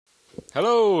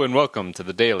Hello and welcome to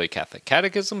the Daily Catholic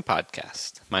Catechism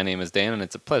Podcast. My name is Dan and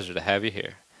it's a pleasure to have you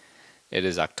here. It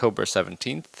is October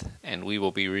 17th and we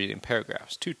will be reading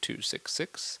paragraphs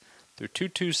 2266 through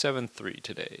 2273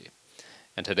 today.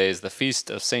 And today is the feast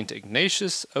of St.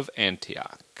 Ignatius of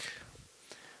Antioch,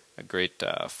 a great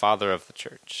father of the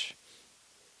church.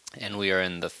 And we are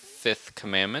in the fifth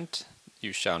commandment,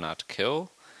 you shall not kill.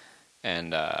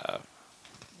 And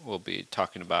we'll be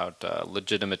talking about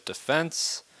legitimate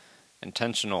defense,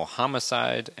 intentional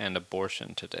homicide, and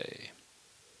abortion today.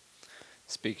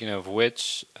 Speaking of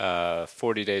which,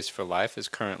 40 Days for Life is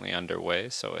currently underway,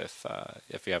 so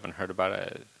if you haven't heard about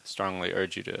it, I strongly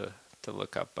urge you to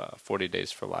look up 40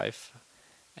 Days for Life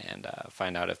and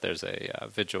find out if there's a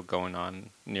vigil going on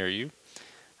near you.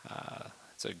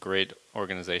 It's a great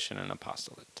organization and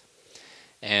apostolate.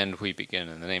 And we begin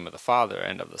in the name of the Father,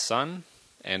 and of the Son,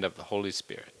 and of the Holy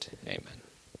Spirit. Amen.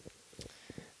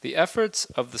 The efforts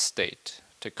of the state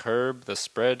to curb the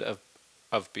spread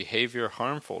of behavior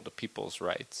harmful to people's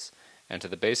rights and to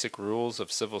the basic rules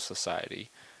of civil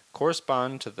society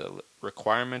correspond to the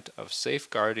requirement of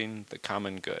safeguarding the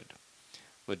common good.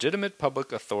 Legitimate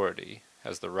public authority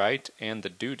has the right and the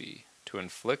duty to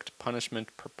inflict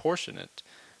punishment proportionate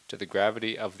to the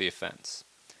gravity of the offense.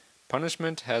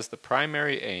 Punishment has the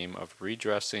primary aim of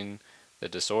redressing the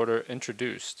disorder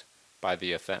introduced by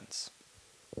the offense.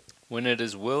 When it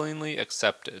is willingly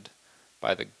accepted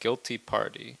by the guilty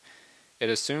party, it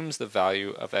assumes the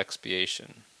value of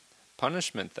expiation.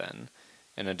 Punishment, then,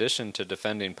 in addition to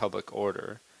defending public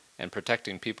order and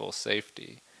protecting people's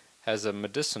safety, has a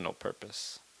medicinal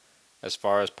purpose. As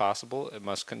far as possible, it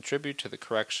must contribute to the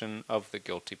correction of the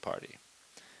guilty party.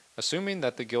 Assuming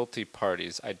that the guilty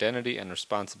party's identity and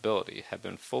responsibility have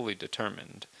been fully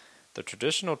determined, the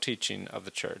traditional teaching of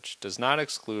the Church does not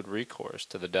exclude recourse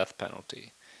to the death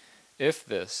penalty, if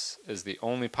this is the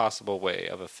only possible way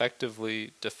of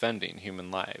effectively defending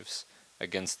human lives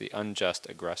against the unjust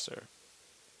aggressor.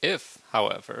 If,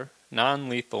 however,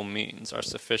 non-lethal means are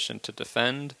sufficient to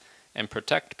defend and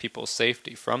protect people's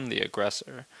safety from the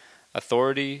aggressor,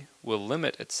 authority will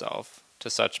limit itself to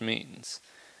such means,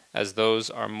 as those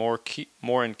are more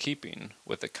in keeping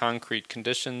with the concrete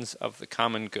conditions of the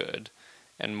common good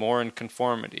and more in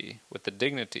conformity with the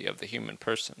dignity of the human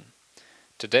person.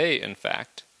 Today, in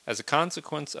fact, as a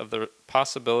consequence of the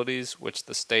possibilities which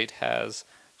the state has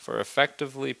for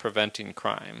effectively preventing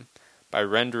crime, by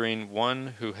rendering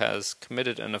one who has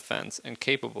committed an offense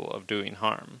incapable of doing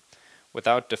harm,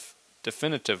 without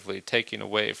definitively taking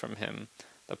away from him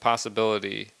the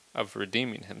possibility of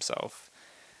redeeming himself,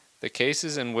 the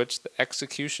cases in which the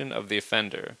execution of the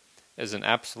offender is an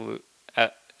absolute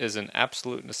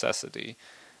necessity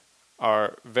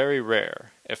are very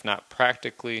rare, if not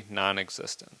practically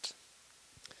non-existent.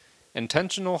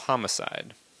 Intentional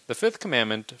homicide. The fifth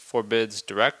commandment forbids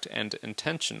direct and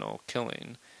intentional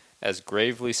killing as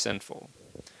gravely sinful.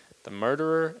 The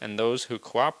murderer and those who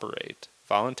cooperate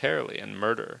voluntarily in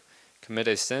murder commit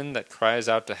a sin that cries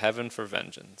out to heaven for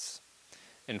vengeance.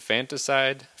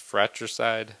 Infanticide,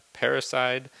 fratricide,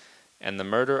 parricide, and the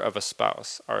murder of a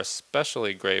spouse are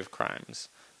especially grave crimes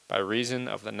by reason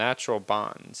of the natural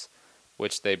bonds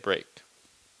which they break.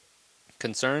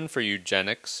 Concern for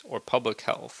eugenics or public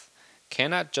health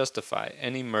cannot justify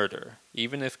any murder,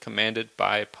 even if commanded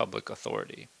by public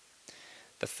authority.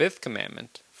 The fifth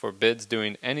commandment forbids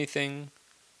doing anything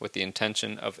with the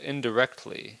intention of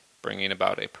indirectly bringing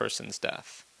about a person's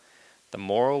death. The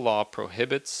moral law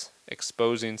prohibits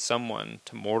exposing someone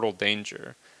to mortal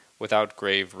danger without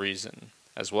grave reason,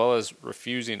 as well as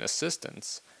refusing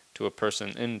assistance to a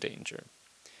person in danger.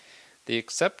 The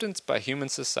acceptance by human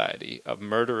society of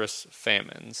murderous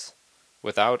famines,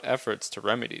 without efforts to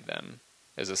remedy them,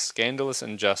 is a scandalous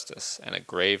injustice and a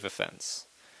grave offense.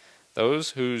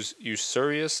 Those whose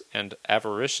usurious and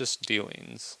avaricious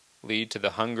dealings lead to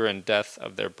the hunger and death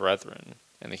of their brethren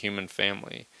in the human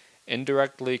family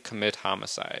indirectly commit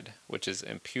homicide, which is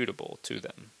imputable to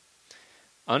them.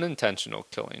 Unintentional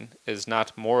killing is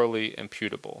not morally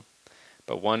imputable,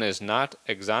 but one is not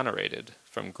exonerated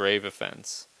from grave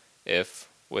offense if,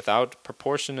 without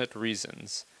proportionate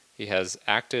reasons, he has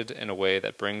acted in a way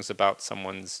that brings about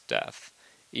someone's death,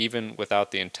 even without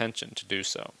the intention to do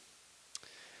so.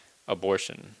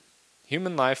 Abortion.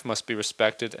 Human life must be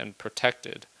respected and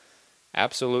protected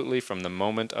absolutely from the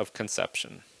moment of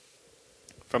conception.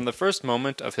 From the first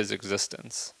moment of his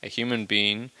existence, a human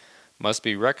being must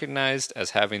be recognized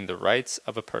as having the rights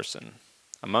of a person,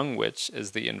 among which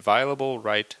is the inviolable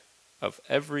right of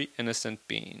every innocent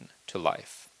being to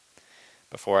life.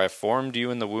 Before I formed you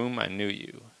in the womb, I knew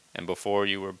you, and before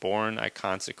you were born, I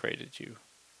consecrated you.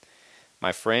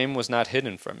 My frame was not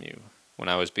hidden from you. when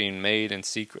I was being made in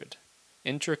secret,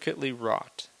 intricately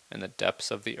wrought in the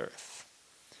depths of the earth.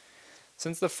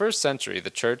 Since the first century, the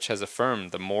Church has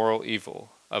affirmed the moral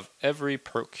evil of every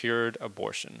procured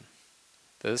abortion.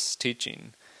 This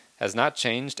teaching has not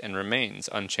changed and remains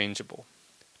unchangeable.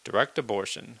 Direct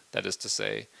abortion, that is to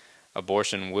say,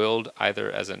 abortion willed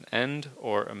either as an end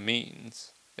or a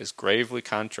means, is gravely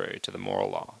contrary to the moral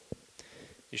law.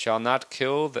 You shall not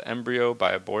kill the embryo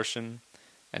by abortion,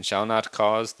 and shall not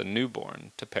cause the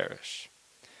newborn to perish.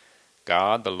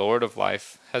 God, the Lord of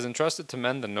life, has entrusted to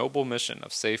men the noble mission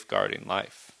of safeguarding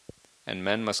life, and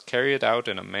men must carry it out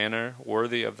in a manner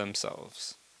worthy of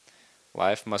themselves.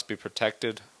 Life must be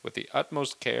protected with the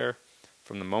utmost care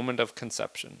from the moment of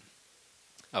conception.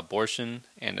 Abortion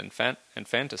and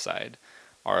infanticide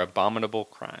are abominable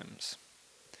crimes.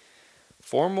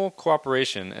 Formal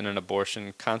cooperation in an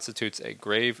abortion constitutes a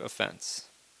grave offense.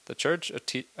 The Church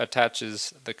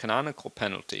attaches the canonical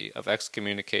penalty of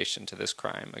excommunication to this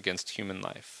crime against human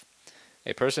life.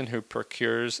 A person who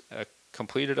procures a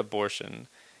completed abortion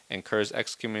incurs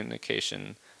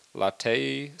excommunication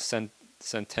latei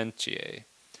sententiae,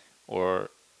 or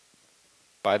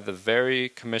by the very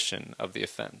commission of the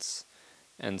offense,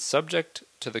 and subject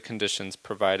to the conditions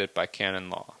provided by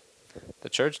canon law. The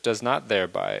Church does not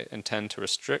thereby intend to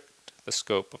restrict the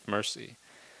scope of mercy.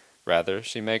 Rather,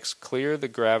 she makes clear the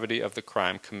gravity of the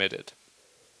crime committed,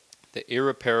 the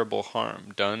irreparable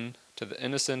harm done to the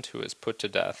innocent who is put to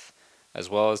death, as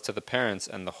well as to the parents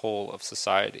and the whole of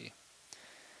society.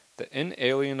 The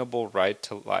inalienable right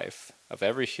to life of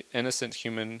every innocent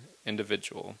human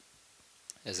individual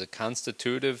is a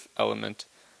constitutive element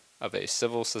of a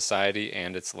civil society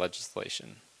and its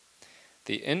legislation.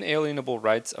 The inalienable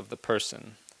rights of the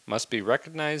person must be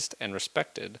recognized and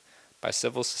respected by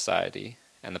civil society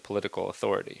and the political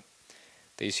authority.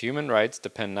 These human rights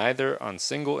depend neither on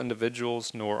single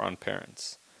individuals nor on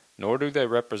parents, nor do they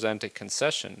represent a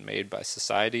concession made by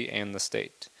society and the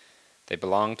state. They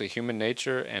belong to human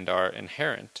nature and are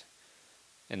inherent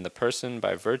in the person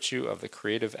by virtue of the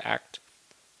creative act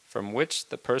from which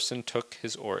the person took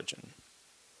his origin.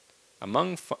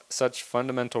 Among such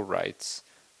fundamental rights,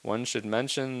 one should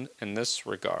mention in this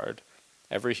regard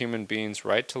every human being's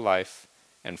right to life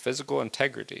and physical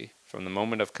integrity from the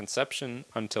moment of conception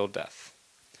until death.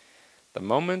 The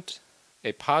moment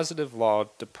a positive law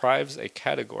deprives a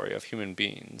category of human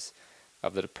beings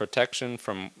of the protection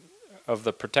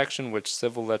which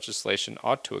civil legislation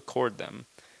ought to accord them,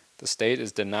 the state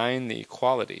is denying the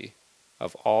equality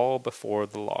of all before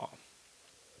the law.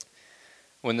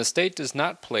 When the state does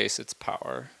not place its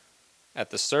power at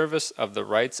the service of the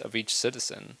rights of each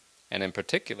citizen, and in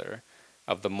particular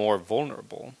of the more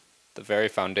vulnerable, the very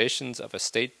foundations of a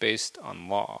state based on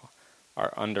law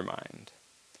are undermined,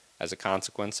 as a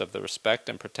consequence of the respect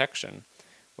and protection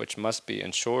which must be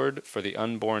ensured for the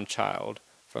unborn child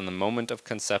from the moment of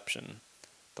conception.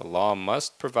 The law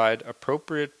must provide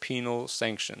appropriate penal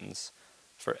sanctions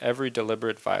for every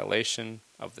deliberate violation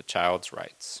of the child's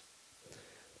rights.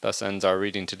 Thus ends our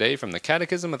reading today from the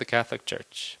Catechism of the Catholic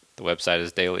Church. The website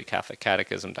is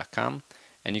dailycatholicatechism.com,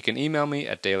 and you can email me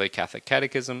at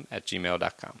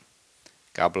dailycatholicatechism@gmail.com.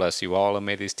 God bless you all, and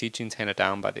may these teachings handed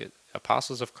down by the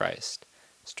apostles of Christ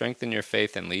strengthen your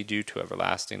faith and lead you to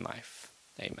everlasting life.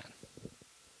 Amen.